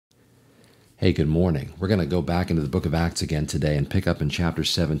Hey, good morning. We're going to go back into the book of Acts again today and pick up in chapter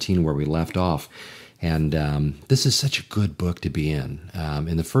 17 where we left off. And this is such a good book to be in.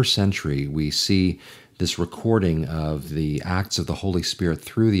 In the first century, we see this recording of the acts of the Holy Spirit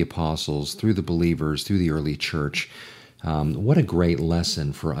through the apostles, through the believers, through the early church. What a great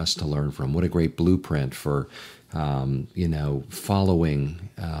lesson for us to learn from. What a great blueprint for following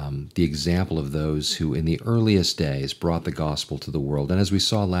the example of those who in the earliest days brought the gospel to the world. And as we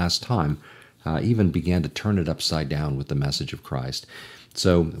saw last time, even began to turn it upside down with the message of Christ.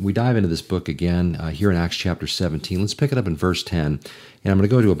 So we dive into this book again here in Acts chapter 17. Let's pick it up in verse 10, and I'm going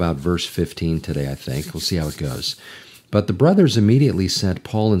to go to about verse 15 today, I think. We'll see how it goes. But the brothers immediately sent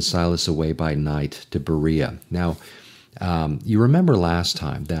Paul and Silas away by night to Berea. Now, you remember last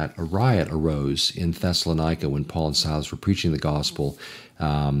time that a riot arose in Thessalonica when Paul and Silas were preaching the gospel.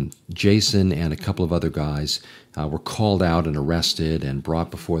 Jason and a couple of other guys were called out and arrested and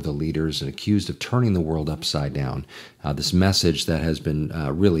brought before the leaders and accused of turning the world upside down. This message that has been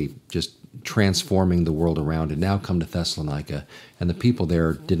really just transforming the world around had now come to Thessalonica, and the people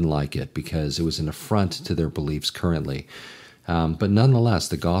there didn't like it because it was an affront to their beliefs currently. But nonetheless,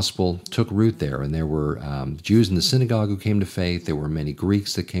 the gospel took root there, and there were Jews in the synagogue who came to faith. There were many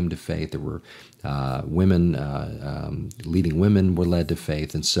Greeks that came to faith. There were leading women were led to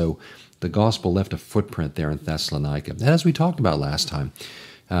faith. And so the gospel left a footprint there in Thessalonica. And as we talked about last time,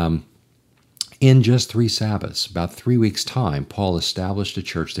 in just 3 Sabbaths, about 3 weeks' time, Paul established a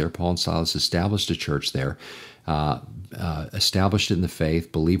church there. Paul and Silas established a church there, established it in the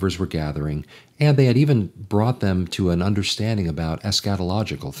faith. Believers were gathering, and they had even brought them to an understanding about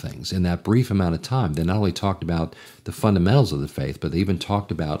eschatological things. In that brief amount of time, they not only talked about the fundamentals of the faith, but they even talked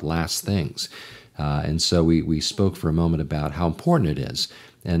about last things. And so we spoke for a moment about how important it is,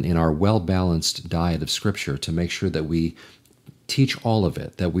 and in our well-balanced diet of Scripture, to make sure that we teach all of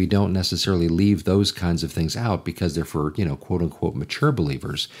it, that we don't necessarily leave those kinds of things out because they're for, quote-unquote mature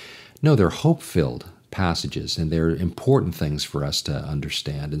believers. No, they're hope-filled passages, and they're important things for us to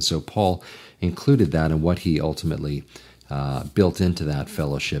understand. And so Paul included that in what he ultimately built into that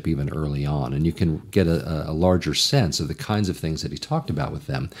fellowship even early on. And you can get a larger sense of the kinds of things that he talked about with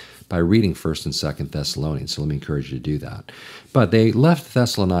them by reading 1st and 2nd Thessalonians. So let me encourage you to do that. But they left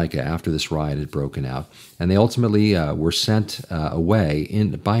Thessalonica after this riot had broken out, and they ultimately were sent away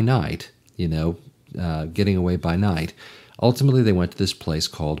by night, getting away by night. Ultimately, they went to this place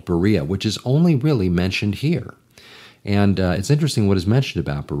called Berea, which is only really mentioned here. And it's interesting what is mentioned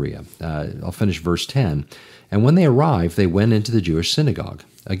about Berea. I'll finish verse 10. And when they arrived, they went into the Jewish synagogue.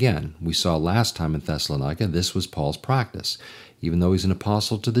 Again, we saw last time in Thessalonica, this was Paul's practice. Even though he's an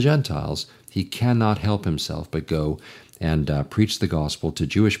apostle to the Gentiles, he cannot help himself but go and preach the gospel to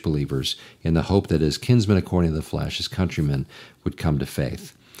Jewish believers in the hope that his kinsmen according to the flesh, his countrymen, would come to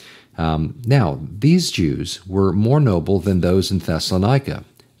faith. Now, these Jews were more noble than those in Thessalonica.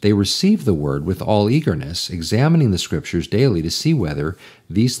 They received the word with all eagerness, examining the Scriptures daily to see whether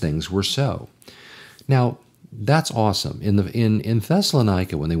these things were so. Now, that's awesome. In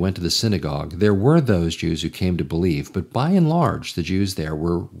Thessalonica, when they went to the synagogue, there were those Jews who came to believe, but by and large, the Jews there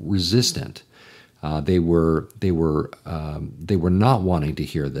were resistant. They were not wanting to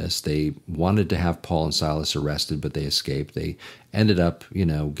hear this. They wanted to have Paul and Silas arrested, but they escaped. They ended up,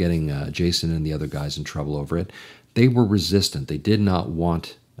 getting Jason and the other guys in trouble over it. They were resistant. They did not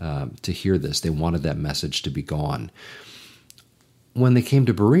want to hear this. They wanted that message to be gone. When they came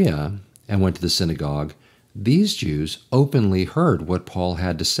to Berea and went to the synagogue, these Jews openly heard what Paul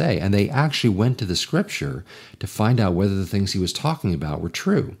had to say, and they actually went to the Scripture to find out whether the things he was talking about were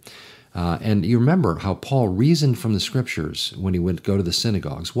true. And you remember how Paul reasoned from the Scriptures when he went to go to the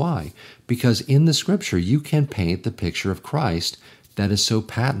synagogues. Why? Because in the Scripture you can paint the picture of Christ that is so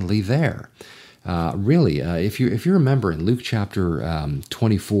patently there. If you remember in Luke chapter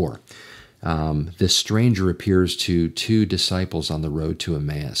 24, this stranger appears to 2 disciples on the road to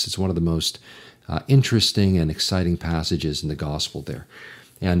Emmaus. It's one of the most interesting and exciting passages in the gospel there.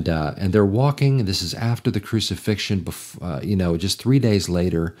 And they're walking. This is after the crucifixion, just 3 days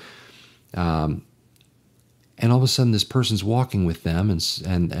later. And all of a sudden, this person's walking with them,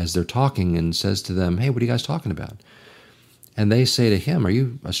 and as they're talking, and says to them, "Hey, what are you guys talking about?" And they say to him, "Are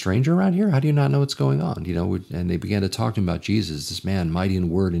you a stranger around here? How do you not know what's going on?" And they began to talk to him about Jesus, this man, mighty in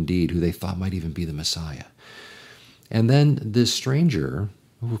word and deed, who they thought might even be the Messiah. And then this stranger,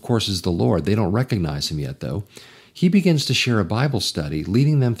 who of course is the Lord, they don't recognize him yet, though, he begins to share a Bible study,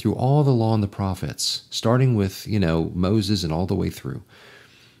 leading them through all the law and the prophets, starting with, Moses and all the way through,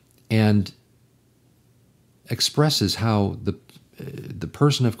 and expresses how the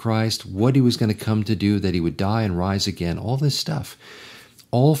person of Christ, what he was going to come to do, that he would die and rise again, all this stuff.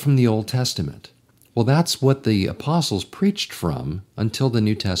 all from the Old Testament. Well, that's what the apostles preached from until the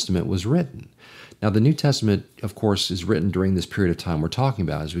New Testament was written. Now, the New Testament, of course, is written during this period of time we're talking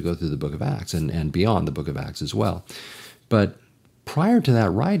about as we go through the book of Acts and beyond the book of Acts as well. But prior to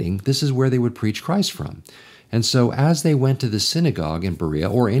that writing, this is where they would preach Christ from. And so as they went to the synagogue in Berea,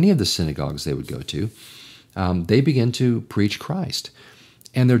 or any of the synagogues they would go to, they began to preach Christ.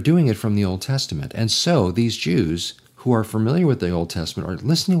 And they're doing it from the Old Testament. And so these Jews who are familiar with the Old Testament are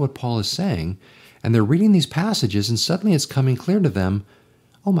listening to what Paul is saying, and they're reading these passages, and suddenly it's coming clear to them,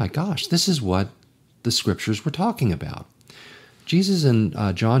 oh my gosh, this is what the Scriptures were talking about. Jesus in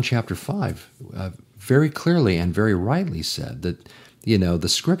John chapter 5 very clearly and very rightly said that, the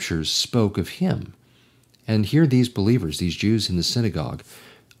Scriptures spoke of him. And here these believers, these Jews in the synagogue,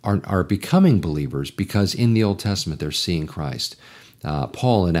 are becoming believers because in the Old Testament they're seeing Christ.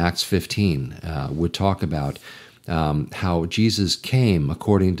 Paul in Acts 15 would talk about how Jesus came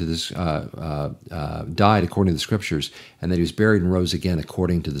according to this, died according to the Scriptures, and that he was buried and rose again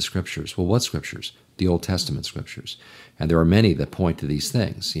according to the Scriptures. Well, what Scriptures? The Old Testament Scriptures. And there are many that point to these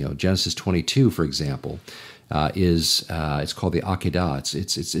things. Genesis 22, for example, it's called the Akedah.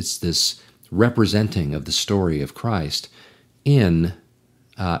 It's this representing of the story of Christ in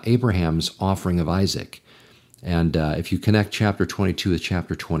Abraham's offering of Isaac. And if you connect chapter 22 with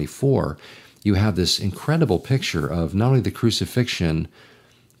chapter 24, you have this incredible picture of not only the crucifixion,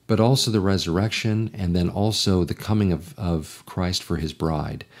 but also the resurrection, and then also the coming of Christ for his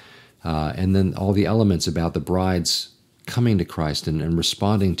bride. And then all the elements about the bride's coming to Christ and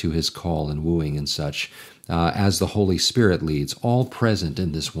responding to his call and wooing and such, as the Holy Spirit leads, all present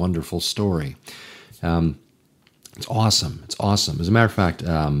in this wonderful story. It's awesome. It's awesome. As a matter of fact,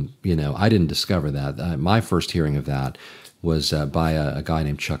 I didn't discover that. My first hearing of that was by a guy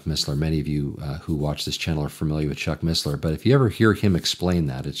named Chuck Missler. Many of you who watch this channel are familiar with Chuck Missler, but if you ever hear him explain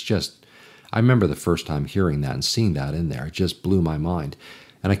that, it's just, I remember the first time hearing that and seeing that in there. It just blew my mind.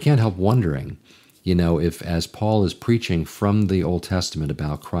 And I can't help wondering, if as Paul is preaching from the Old Testament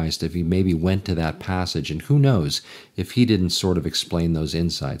about Christ, if he maybe went to that passage, and who knows if he didn't sort of explain those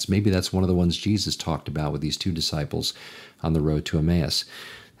insights. Maybe that's one of the ones Jesus talked about with these two disciples on the road to Emmaus.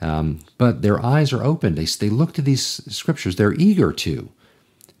 But their eyes are opened. They look to these Scriptures. They're eager to.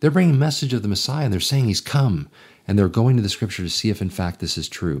 They're bringing a message of the Messiah, and they're saying he's come. And they're going to the Scripture to see if, in fact, this is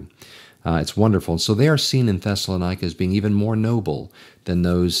true. It's wonderful. And so they are seen in Thessalonica as being even more noble than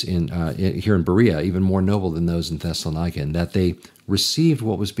those here in Berea, even more noble than those in Thessalonica, in that they received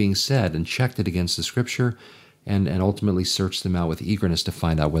what was being said and checked it against the Scripture and ultimately searched them out with eagerness to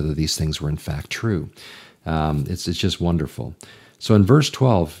find out whether these things were in fact true. It's just wonderful. So in verse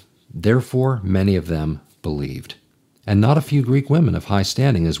 12, therefore many of them believed, and not a few Greek women of high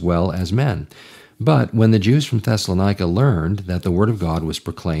standing as well as men. But when the Jews from Thessalonica learned that the word of God was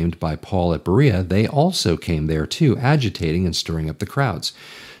proclaimed by Paul at Berea, they also came there too, agitating and stirring up the crowds.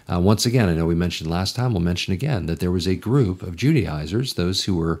 Once again, I know we mentioned last time, we'll mention again, that there was a group of Judaizers, those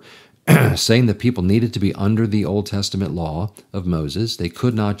who were saying that people needed to be under the Old Testament law of Moses. They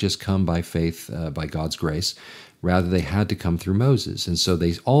could not just come by faith, by God's grace. Rather, they had to come through Moses. And so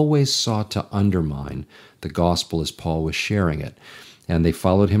they always sought to undermine the gospel as Paul was sharing it. And they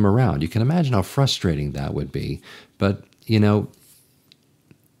followed him around. You can imagine how frustrating that would be. But,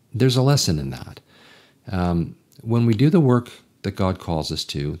 there's a lesson in that. When we do the work that God calls us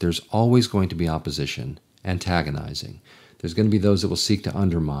to, there's always going to be opposition, antagonizing. There's going to be those that will seek to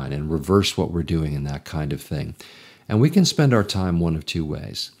undermine and reverse what we're doing and that kind of thing. And we can spend our time one of two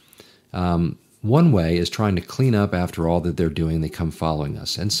ways. One way is trying to clean up after all that they're doing. They come following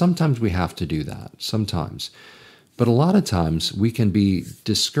us. And sometimes we have to do that. Sometimes. But a lot of times we can be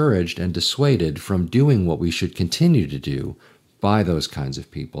discouraged and dissuaded from doing what we should continue to do by those kinds of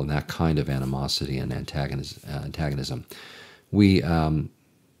people and that kind of animosity and antagonism. We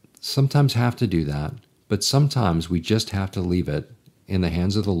sometimes have to do that, but sometimes we just have to leave it in the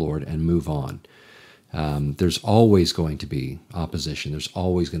hands of the Lord and move on. There's always going to be opposition. There's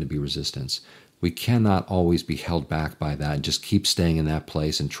always going to be resistance. We cannot always be held back by that and just keep staying in that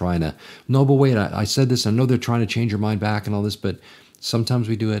place and trying to, no, but wait, I said this, I know they're trying to change your mind back and all this, but sometimes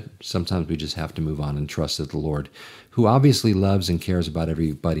we do it. Sometimes we just have to move on and trust that the Lord, who obviously loves and cares about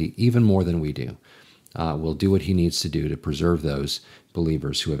everybody even more than we do, will do what he needs to do to preserve those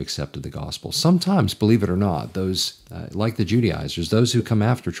believers who have accepted the gospel. Sometimes, believe it or not, those, like the Judaizers, those who come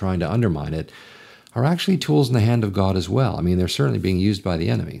after trying to undermine it, are actually tools in the hand of God as well. I mean, they're certainly being used by the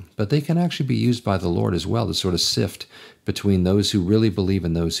enemy, but they can actually be used by the Lord as well to sort of sift between those who really believe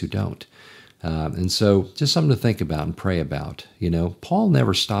and those who don't. And so just something to think about and pray about. Paul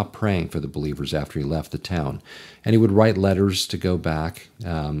never stopped praying for the believers after he left the town. And he would write letters to go back,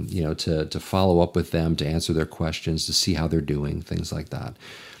 to follow up with them, to answer their questions, to see how they're doing, things like that.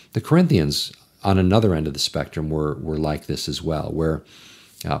 The Corinthians, on another end of the spectrum, were like this as well, where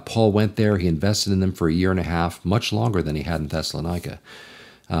Paul went there, he invested in them for a year and a half, much longer than he had in Thessalonica.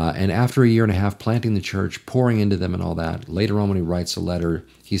 And after a year and a half planting the church, pouring into them and all that, later on when he writes a letter,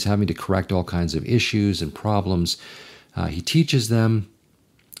 he's having to correct all kinds of issues and problems. He teaches them,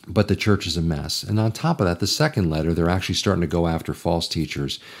 but the church is a mess. And on top of that, the second letter, they're actually starting to go after false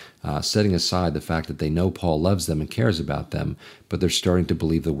teachers, setting aside the fact that they know Paul loves them and cares about them, but they're starting to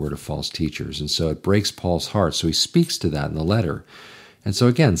believe the word of false teachers. And so it breaks Paul's heart. So he speaks to that in the letter. And so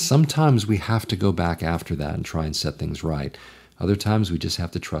again, sometimes we have to go back after that and try and set things right. Other times we just have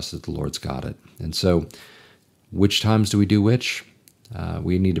to trust that the Lord's got it. And so which times do we do which?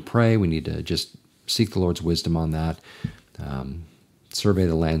 We need to pray. We need to just seek the Lord's wisdom on that, survey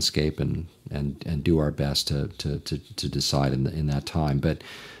the landscape, and do our best to decide in that time.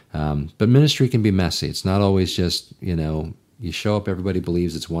 But ministry can be messy. It's not always just, you show up, everybody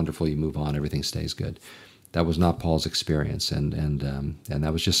believes it's wonderful, you move on, everything stays good. That was not Paul's experience, and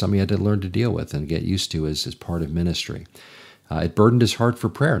that was just something he had to learn to deal with and get used to as part of ministry. It burdened his heart for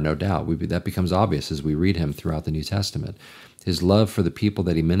prayer, no doubt. That becomes obvious as we read him throughout the New Testament. His love for the people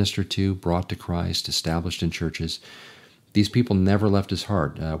that he ministered to, brought to Christ, established in churches, these people never left his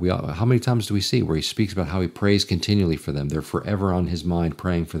heart. How many times do we see where he speaks about how he prays continually for them? They're forever on his mind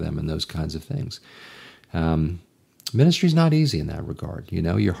praying for them and those kinds of things. Ministry's not easy in that regard.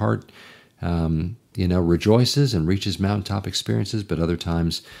 Your heart rejoices and reaches mountaintop experiences, but other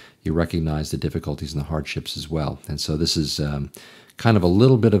times you recognize the difficulties and the hardships as well. And so this is kind of a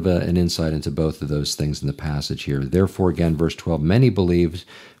little bit of an insight into both of those things in the passage here. Therefore, again, verse 12, many believed,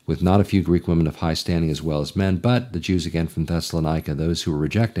 with not a few Greek women of high standing as well as men, but the Jews again from Thessalonica, those who were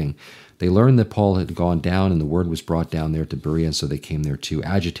rejecting, they learned that Paul had gone down and the word was brought down there to Berea, and so they came there too,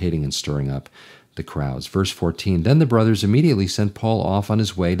 agitating and stirring up the crowds. Verse 14, then the brothers immediately sent Paul off on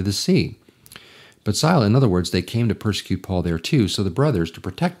his way to the sea. But Silas, in other words, they came to persecute Paul there too, so the brothers, to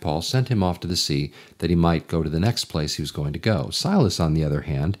protect Paul, sent him off to the sea that he might go to the next place he was going to go. Silas, on the other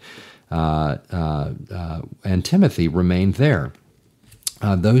hand, and Timothy remained there.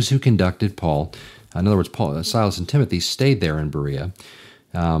 Those who conducted Paul, in other words, Silas and Timothy stayed there in Berea,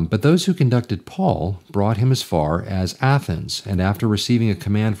 but those who conducted Paul brought him as far as Athens, and after receiving a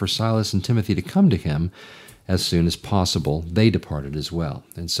command for Silas and Timothy to come to him, as soon as possible, they departed as well.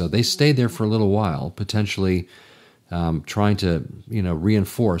 And so they stayed there for a little while, potentially trying to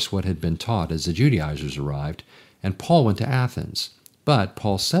reinforce what had been taught as the Judaizers arrived. And Paul went to Athens. But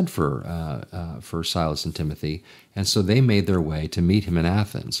Paul sent for Silas and Timothy, and so they made their way to meet him in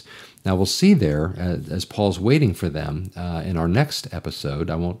Athens. Now we'll see there, as Paul's waiting for them in our next episode,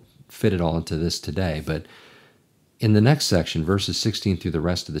 I won't fit it all into this today, but in the next section, verses 16 through the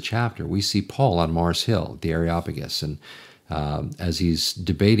rest of the chapter, we see Paul on Mars Hill, the Areopagus, and as he's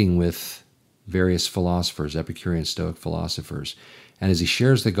debating with various philosophers, Epicurean Stoic philosophers, and as he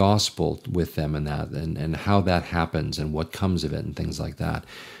shares the gospel with them and how that happens and what comes of it and things like that.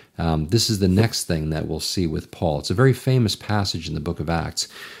 This is the next thing that we'll see with Paul. It's a very famous passage in the book of Acts,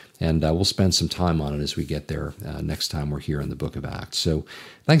 and we'll spend some time on it as we get there next time we're here in the book of Acts. So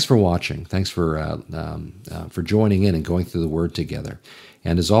thanks for watching. Thanks for joining in and going through the Word together.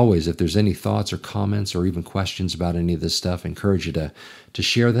 And as always, if there's any thoughts or comments or even questions about any of this stuff, I encourage you to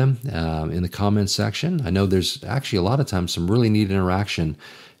share them in the comments section. I know there's actually a lot of times some really neat interaction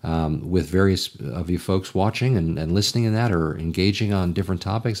with various of you folks watching and listening in that or engaging on different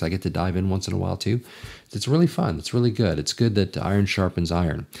topics. I get to dive in once in a while too. It's really fun. It's really good. It's good that iron sharpens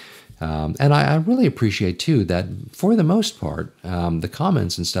iron. And I really appreciate too that for the most part, the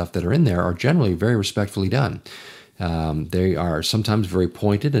comments and stuff that are in there are generally very respectfully done. They are sometimes very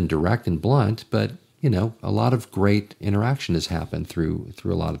pointed and direct and blunt, but a lot of great interaction has happened through a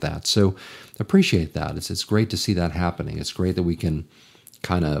lot of that. So appreciate that. It's great to see that happening. It's great that we can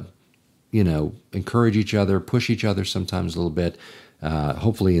kind of, encourage each other, push each other sometimes a little bit.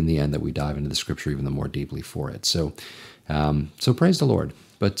 Hopefully in the end that we dive into the scripture even the more deeply for it. So praise the Lord.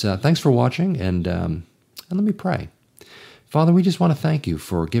 But thanks for watching, and let me pray. Father, we just want to thank you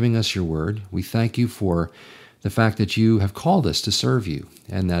for giving us your word. We thank you for the fact that you have called us to serve you,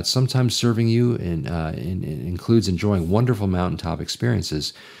 and that sometimes serving you includes enjoying wonderful mountaintop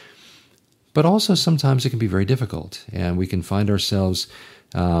experiences, but also sometimes it can be very difficult, and we can find ourselves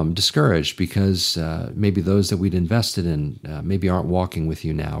discouraged because maybe those that we'd invested in maybe aren't walking with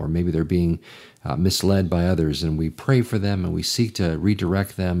you now, or maybe they're being misled by others, and we pray for them and we seek to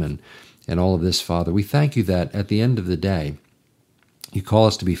redirect them and and all of this, Father. We thank you that at the end of the day, you call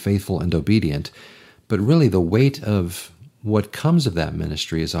us to be faithful and obedient, but really the weight of what comes of that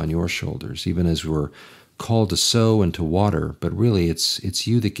ministry is on your shoulders, even as we're called to sow and to water, but really it's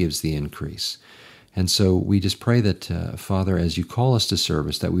you that gives the increase. And so we just pray that, Father, as you call us to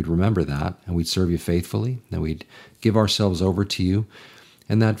service, that we'd remember that and we'd serve you faithfully, that we'd give ourselves over to you,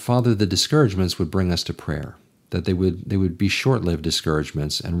 and that, Father, the discouragements would bring us to prayer, that they would be short-lived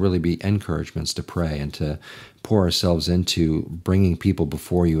discouragements and really be encouragements to pray and to pour ourselves into bringing people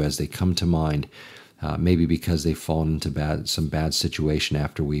before you as they come to mind, maybe because they've fallen into some bad situation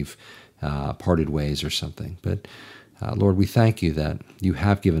after we've parted ways or something. But Lord, we thank you that you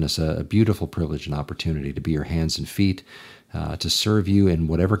have given us a beautiful privilege and opportunity to be your hands and feet, to serve you in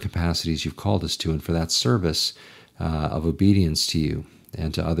whatever capacities you've called us to, and for that service of obedience to you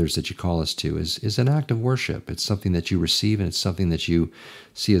and to others that you call us to is an act of worship. It's something that you receive, and it's something that you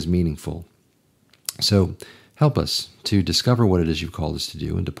see as meaningful. So help us to discover what it is you've called us to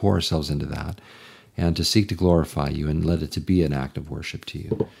do and to pour ourselves into that and to seek to glorify you and let it to be an act of worship to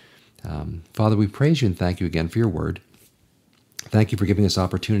you. Father, we praise you and thank you again for your word. Thank you for giving us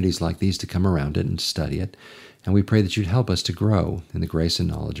opportunities like these to come around it and to study it. And we pray that you'd help us to grow in the grace and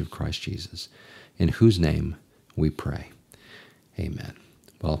knowledge of Christ Jesus, in whose name we pray. Amen.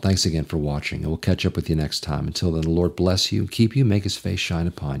 Well, thanks again for watching, and we'll catch up with you next time. Until then, the Lord bless you, keep you, make his face shine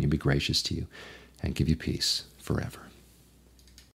upon you, be gracious to you, and give you peace forever.